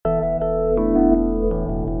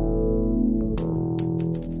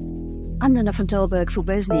I'm Nana van Tilburg for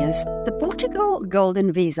Biznews. The Portugal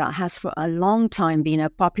Golden Visa has for a long time been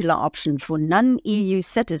a popular option for non-EU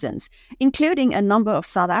citizens, including a number of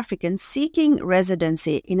South Africans seeking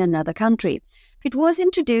residency in another country. It was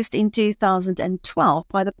introduced in 2012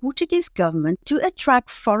 by the Portuguese government to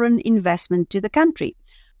attract foreign investment to the country.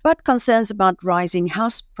 But concerns about rising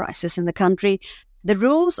house prices in the country, the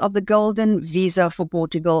rules of the Golden Visa for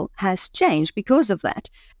Portugal has changed because of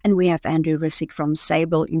that. And we have Andrew Rissik from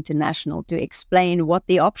Sable International to explain what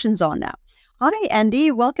the options are now. Hi,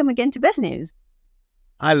 Andy. Welcome again to Biznews.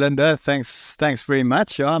 Hi, Linda. Thanks very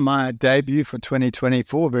much. My debut for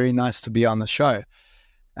 2024. Very nice to be on the show.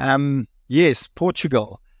 Yes,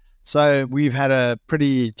 Portugal. So we've had a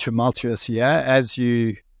pretty tumultuous year. As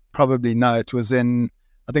you probably know, it was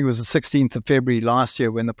I think it was the 16th of February last year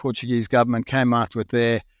when the Portuguese government came out with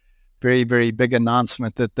their very, very big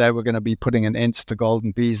announcement that they were going to be putting an end to the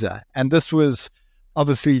Golden Visa. And this was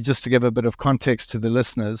obviously, just to give a bit of context to the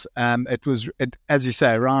listeners, it was, as you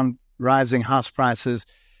say, around rising house prices,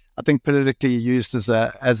 I think politically used as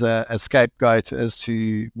a scapegoat as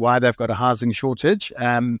to why they've got a housing shortage.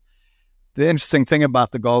 The interesting thing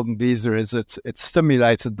about the Golden Visa is it's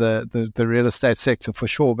stimulated the real estate sector for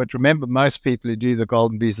sure. But remember, most people who do the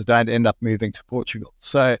Golden Visa don't end up moving to Portugal.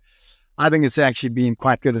 So I think it's actually been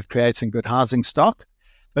quite good at creating good housing stock.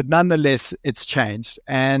 But nonetheless, it's changed.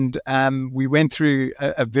 And we went through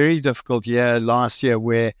a very difficult year last year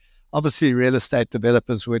where obviously real estate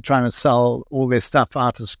developers were trying to sell all their stuff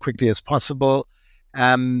out as quickly as possible.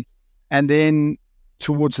 And then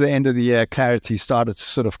towards the end of the year, clarity started to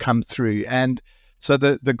sort of come through. And so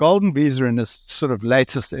the Golden Visa in this sort of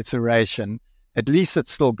latest iteration, at least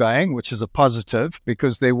it's still going, which is a positive,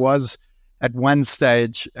 because there was at one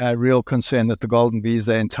stage a real concern that the Golden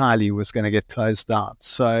Visa entirely was going to get closed down.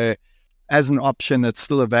 So as an option, it's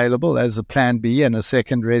still available as a plan B and a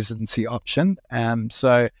second residency option.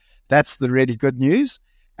 So that's the really good news.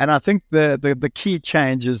 And I think the key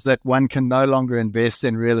change is that one can no longer invest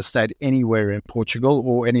in real estate anywhere in Portugal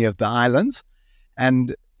or any of the islands.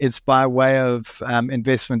 And it's by way of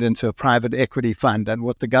investment into a private equity fund. And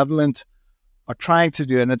what the government are trying to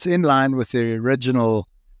do, and it's in line with the original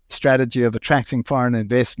strategy of attracting foreign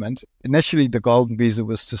investment. Initially, the Golden Visa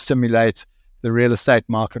was to stimulate the real estate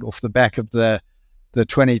market off the back of the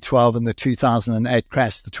 2012 and the 2008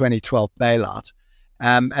 crash, the 2012 bailout.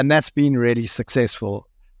 And that's been really successful.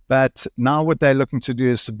 But now what they're looking to do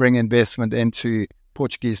is to bring investment into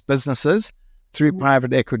Portuguese businesses through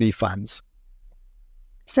private equity funds.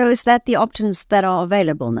 So is that the options that are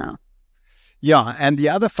available now? Yeah, and the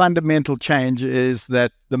other fundamental change is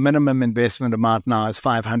that the minimum investment amount now is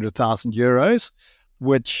 500,000 euros,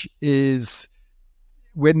 which is,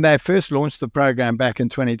 when they first launched the program back in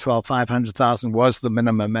 2012, 500,000 was the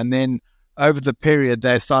minimum. And then over the period,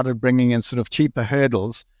 they started bringing in sort of cheaper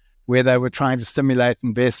hurdles where they were trying to stimulate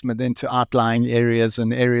investment into outlying areas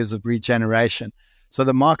and areas of regeneration. So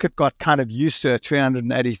the market got kind of used to a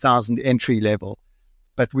 380,000 entry level,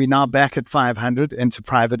 but we're now back at 500 into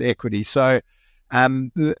private equity. So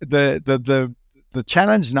the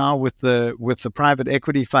challenge now with the private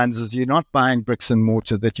equity funds is you're not buying bricks and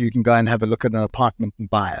mortar that you can go and have a look at an apartment and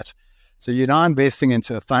buy it. So you're now investing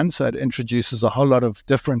into a fund, so it introduces a whole lot of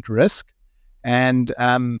different risk. And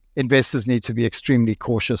investors need to be extremely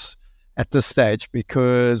cautious at this stage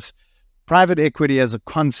because private equity as a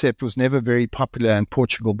concept was never very popular in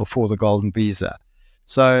Portugal before the Golden Visa.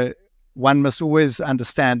 So one must always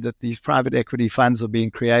understand that these private equity funds are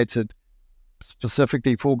being created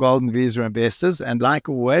specifically for Golden Visa investors. And like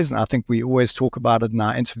always, and I think we always talk about it in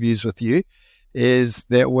our interviews with you, is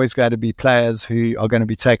there are always going to be players who are going to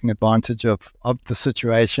be taking advantage of the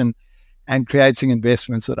situation and creating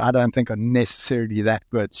investments that I don't think are necessarily that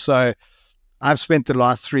good. So I've spent the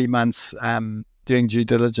last 3 months doing due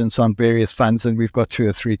diligence on various funds, and we've got 2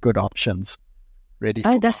 or 3 good options ready for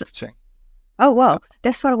marketing. Oh, wow.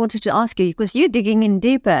 That's what I wanted to ask you, because you're digging in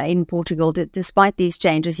deeper in Portugal despite these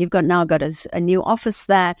changes. You've now got a new office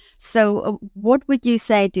there. So what would you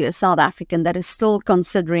say to a South African that is still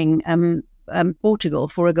considering Portugal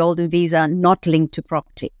for a Golden Visa not linked to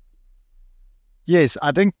property? Yes,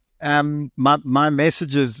 I think my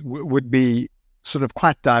messages would be sort of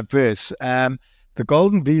quite diverse. The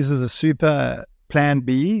Golden Visa is a super plan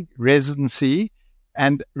B, residency,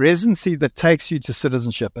 and residency that takes you to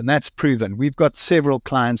citizenship, and that's proven. We've got several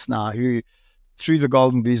clients now who, through the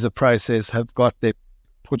Golden Visa process, have got their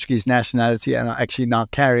Portuguese nationality and are actually now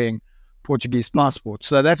carrying Portuguese passports.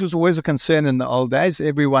 So that was always a concern in the old days.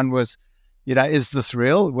 Everyone was, is this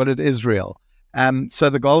real? Well, it is real. So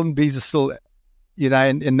the Golden Visa still,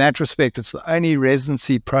 in that respect, it's the only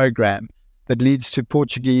residency program that leads to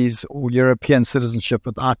Portuguese or European citizenship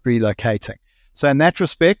without relocating. So in that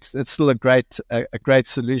respect, it's still a great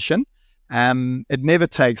solution. It never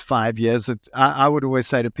takes 5 years. I would always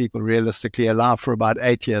say to people, realistically, allow for about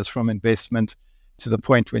 8 years from investment to the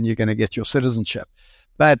point when you're going to get your citizenship.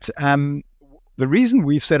 But the reason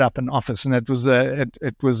we've set up an office, and it was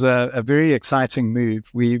a very exciting move.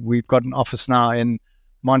 We've got an office now in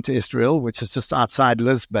Monte Estoril, which is just outside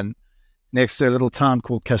Lisbon, next to a little town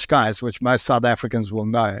called Cascais, which most South Africans will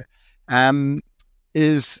know.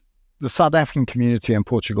 Is the South African community in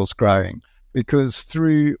Portugal is growing, because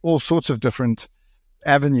through all sorts of different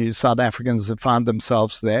avenues, South Africans have found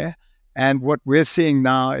themselves there. And what we're seeing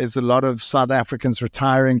now is a lot of South Africans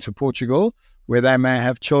retiring to Portugal, where they may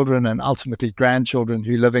have children and ultimately grandchildren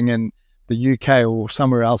who are living in the UK or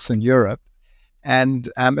somewhere else in Europe. And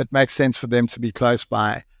it makes sense for them to be close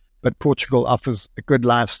by. But Portugal offers a good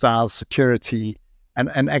lifestyle, security,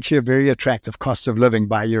 and actually a very attractive cost of living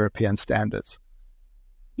by European standards.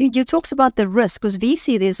 You talked about the risk, because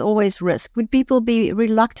VC, there's always risk. Would people be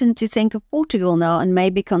reluctant to think of Portugal now and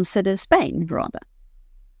maybe consider Spain rather?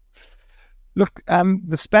 Look,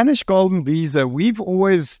 the Spanish Golden Visa, we've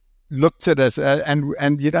always looked at it,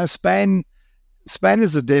 and you know, Spain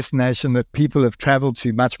is a destination that people have traveled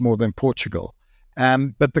to much more than Portugal.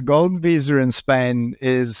 But the Golden Visa in Spain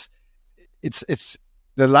it's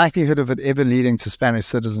the likelihood of it ever leading to Spanish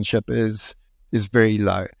citizenship is very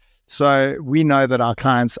low. So we know that our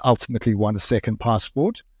clients ultimately want a second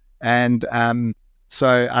passport. And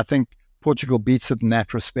so I think Portugal beats it in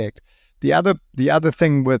that respect. The other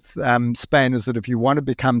thing with Spain is that if you want to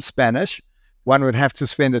become Spanish, one would have to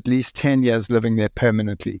spend at least 10 years living there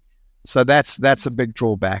permanently. So that's a big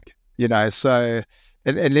drawback, you know. So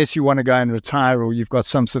unless you want to go and retire, or you've got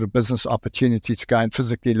some sort of business opportunity to go and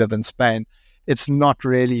physically live in Spain, it's not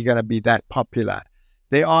really going to be that popular.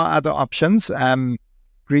 There are other options.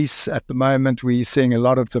 Greece, at the moment, we're seeing a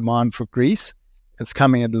lot of demand for Greece. It's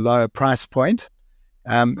coming at a lower price point.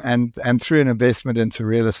 And through an investment into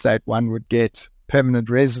real estate, one would get permanent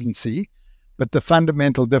residency. But the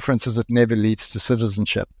fundamental difference is it never leads to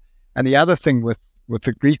citizenship. And the other thing with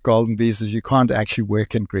the Greek Golden Visa is you can't actually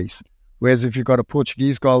work in Greece. Whereas if you've got a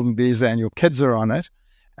Portuguese Golden Visa and your kids are on it,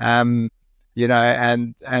 you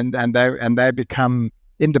know, and they become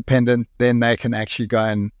independent, then they can actually go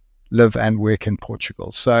and live and work in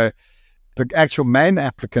Portugal. So the actual main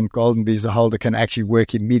applicant Golden Visa holder can actually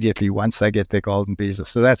work immediately once they get their Golden Visa.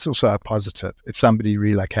 So that's also a positive if somebody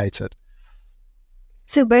relocated.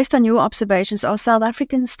 So based on your observations, are South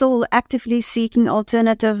Africans still actively seeking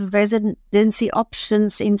alternative residency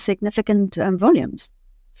options in significant volumes?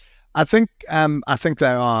 I think they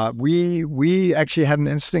are. We actually had an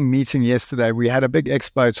interesting meeting yesterday. We had a big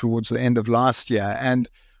expo towards the end of last year, and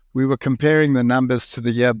we were comparing the numbers to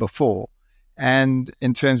the year before, and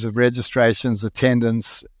in terms of registrations,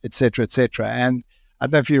 attendance, et cetera, et cetera. And I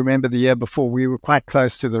don't know if you remember the year before, we were quite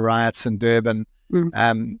close to the riots in Durban.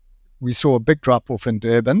 We saw a big drop-off in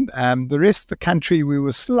Durban. The rest of the country, we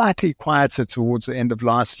were slightly quieter towards the end of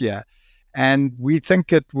last year. And we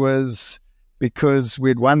think it was because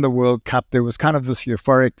we'd won the World Cup. There was kind of this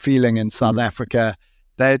euphoric feeling in South Africa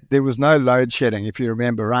that there was no load shedding, if you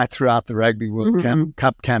remember, right throughout the Rugby World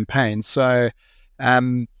Cup campaign. So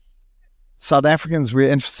South Africans, we're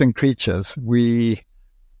interesting creatures. We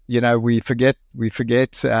forget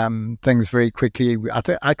things very quickly.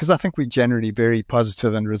 Because I think we're generally very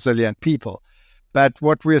positive and resilient people. But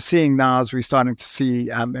what we're seeing now is we're starting to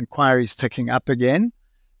see inquiries ticking up again.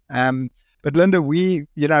 But Linda, we've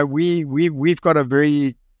got a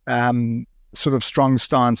very sort of strong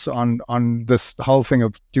stance on this whole thing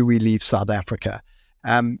of, do we leave South Africa?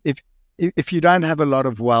 If you don't have a lot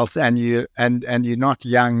of wealth and you're not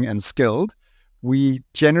young and skilled, we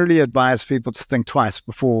generally advise people to think twice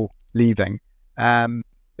before leaving.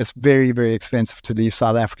 It's very, very expensive to leave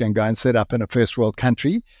South Africa and go and set up in a first world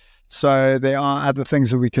country. So there are other things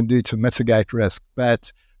that we can do to mitigate risk.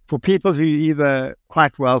 But for people who are either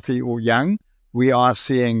quite wealthy or young, we're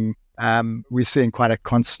seeing quite a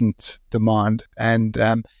constant demand. And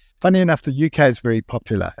funny enough, the UK is very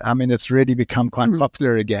popular. I mean, it's really become quite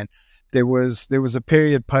popular again. There was a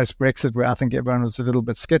period post-Brexit where I think everyone was a little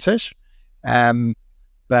bit skittish.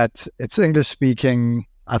 But it's English speaking.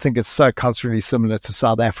 I think it's so culturally similar to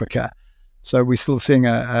South Africa. So we're still seeing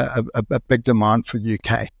a big demand for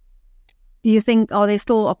UK. Do you think, are there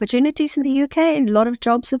still opportunities in the UK and a lot of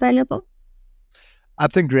jobs available? I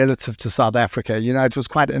think relative to South Africa, it was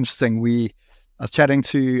quite interesting. I was chatting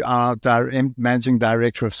to our managing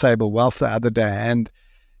director of Sable Wealth the other day, and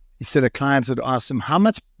he said a client had asked him,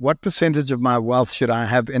 what percentage of my wealth should I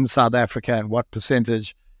have in South Africa and what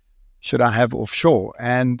percentage should I have offshore?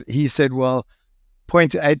 And he said, well,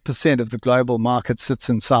 0.8% of the global market sits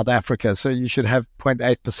in South Africa, so you should have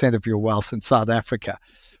 0.8% of your wealth in South Africa.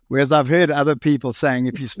 Whereas I've heard other people saying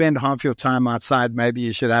if you spend half your time outside, maybe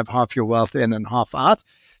you should have half your wealth in and half out.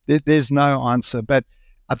 There's no answer. But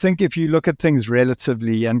I think if you look at things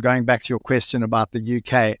relatively, and going back to your question about the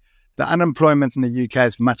UK, the unemployment in the UK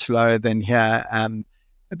is much lower than here.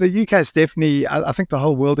 The UK is definitely, I think the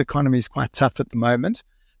whole world economy is quite tough at the moment.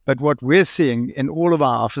 But what we're seeing in all of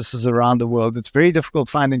our offices around the world, it's very difficult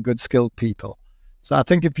finding good skilled people. So I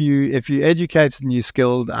think if you educate and you're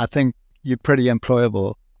skilled, I think you're pretty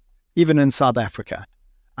employable. Even in South Africa,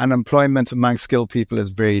 unemployment among skilled people is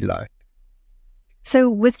very low. So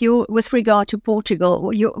with regard to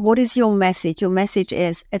Portugal, what is your message? Your message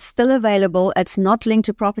is it's still available. It's not linked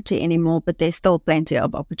to property anymore, but there's still plenty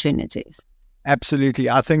of opportunities. Absolutely.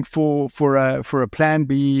 I think for a plan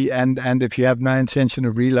B, and if you have no intention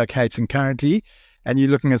of relocating currently, and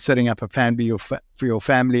you're looking at setting up a plan B for your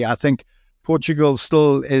family, I think Portugal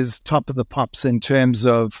still is top of the pops in terms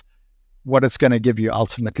of what it's going to give you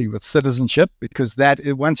ultimately with citizenship, because that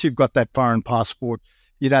once you've got that foreign passport,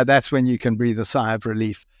 that's when you can breathe a sigh of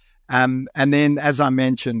relief. And then, as I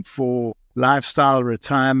mentioned, for lifestyle,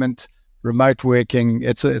 retirement, remote working,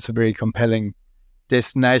 it's a very compelling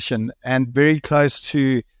destination and very close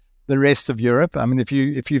to the rest of Europe. I mean, if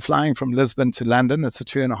you're flying from Lisbon to London, it's a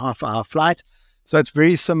 2.5-hour flight. So it's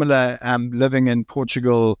very similar living in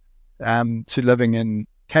Portugal to living in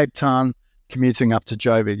Cape Town, commuting up to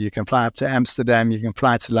Joburg. You can fly up to Amsterdam, you can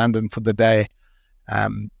fly to London for the day.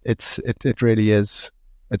 It really is.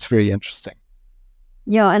 It's very interesting.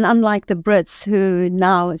 Yeah, and unlike the Brits who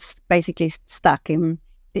now is basically stuck in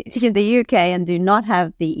the UK and do not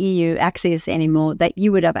have the EU access anymore, that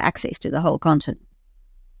you would have access to the whole continent.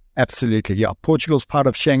 Absolutely, yeah. Portugal's part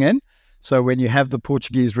of Schengen. So when you have the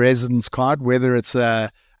Portuguese residence card, whether it's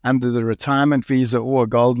under the retirement visa or a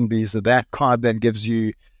golden visa, that card then gives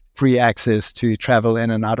you free access to travel in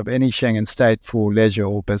and out of any Schengen state for leisure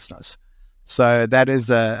or business. So that is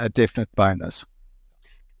a definite bonus.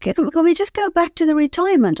 Okay, can we just go back to the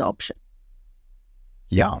retirement option?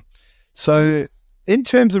 Yeah. So in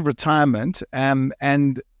terms of retirement, and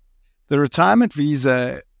the retirement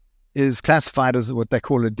visa is classified as what they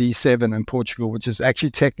call a D7 in Portugal, which is actually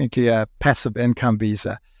technically a passive income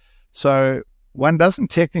visa. So one doesn't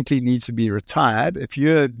technically need to be retired. If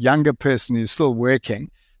you're a younger person who's still working,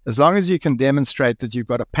 as long as you can demonstrate that you've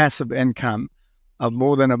got a passive income of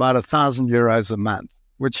more than about €1,000 a month,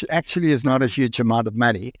 which actually is not a huge amount of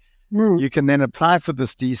money, you can then apply for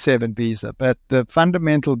this D7 visa. But the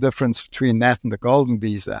fundamental difference between that and the golden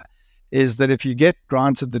visa is that if you get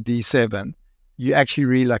granted the D7, you're actually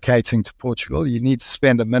relocating to Portugal. You need to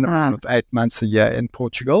spend a minimum of 8 months a year in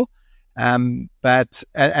Portugal, and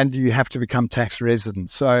you have to become tax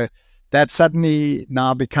resident. So that suddenly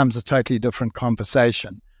now becomes a totally different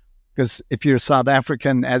conversation. Because if you're a South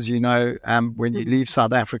African, as you know, when you leave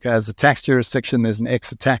South Africa as a tax jurisdiction, there's an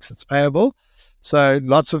extra tax that's payable. So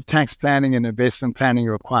lots of tax planning and investment planning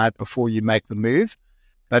are required before you make the move.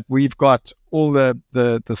 But we've got all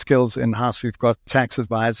the skills in-house. We've got tax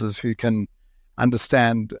advisors who can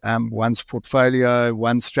understand one's portfolio,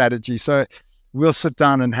 one's strategy. So we'll sit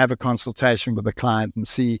down and have a consultation with the client and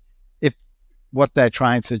see if what they're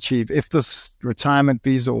trying to achieve. If this retirement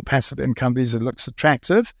visa or passive income visa looks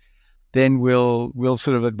attractive, then we'll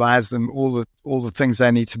sort of advise them all the things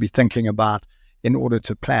they need to be thinking about in order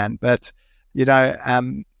to plan. But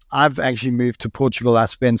I've actually moved to Portugal. I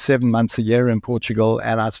spend 7 months a year in Portugal,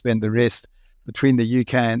 and I spend the rest between the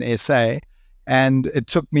UK and SA. And it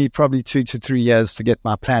took me probably 2 to 3 years to get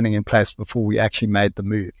my planning in place before we actually made the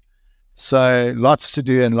move. So lots to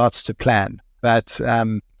do and lots to plan. But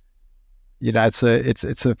it's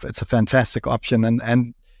a fantastic option,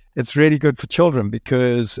 and it's really good for children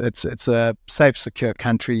because it's a safe, secure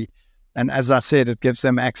country. And as I said, it gives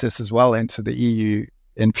them access as well into the EU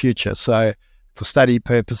in future. So for study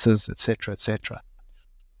purposes, et cetera, et cetera.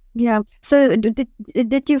 Yeah. So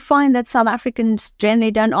did you find that South Africans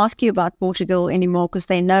generally don't ask you about Portugal anymore because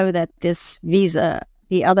they know that this visa,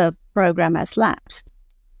 the other program, has lapsed?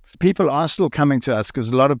 People are still coming to us because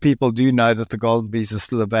a lot of people do know that the golden visa is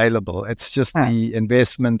still available. It's just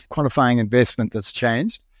the qualifying investment that's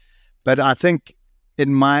changed. But I think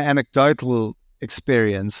in my anecdotal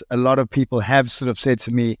experience, a lot of people have sort of said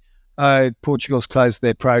to me, oh, Portugal's closed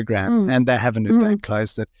their program, and they haven't in fact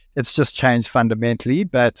closed it. It's just changed fundamentally,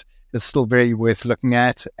 but it's still very worth looking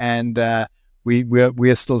at. And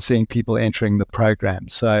we're still seeing people entering the program.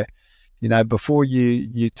 So, before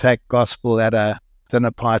you take gospel at a dinner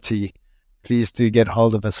party, please do get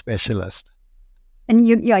hold of a specialist. And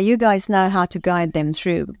you guys know how to guide them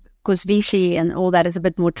through, because VC and all that is a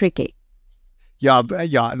bit more tricky. Yeah.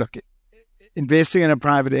 Look, investing in a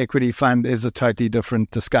private equity fund is a totally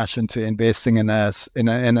different discussion to investing in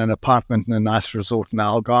an apartment in a nice resort in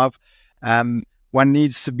Algarve. One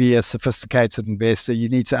needs to be a sophisticated investor. You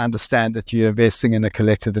need to understand that you're investing in a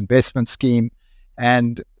collective investment scheme,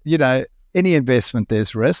 and any investment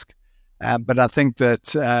there's risk. But I think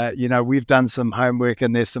that we've done some homework,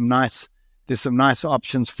 and there's some nice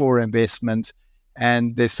options for investment,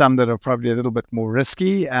 and there's some that are probably a little bit more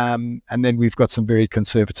risky. And then we've got some very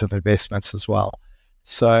conservative investments as well.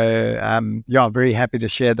 So I'm very happy to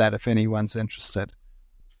share that if anyone's interested.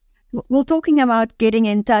 Well, talking about getting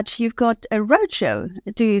in touch, you've got a roadshow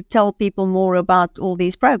to tell people more about all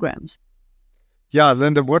these programs. Yeah,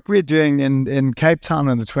 Linda, what we're doing in Cape Town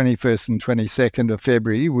on the 21st and 22nd of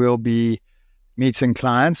February, we'll be meeting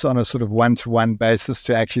clients on a sort of one-to-one basis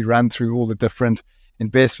to actually run through all the different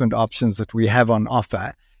investment options that we have on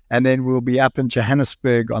offer. And then we'll be up in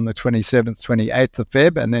Johannesburg on the 27th, 28th of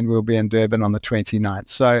Feb, and then we'll be in Durban on the 29th.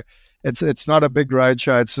 So it's not a big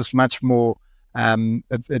roadshow. It's just much more,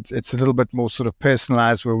 it's a little bit more sort of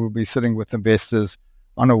personalized, where we'll be sitting with investors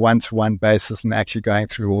on a one-to-one basis and actually going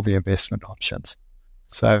through all the investment options.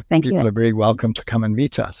 So people are very welcome to come and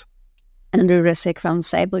meet us. Andrew Rissik from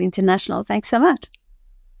Sable International, thanks so much.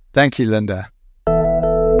 Thank you, Linda.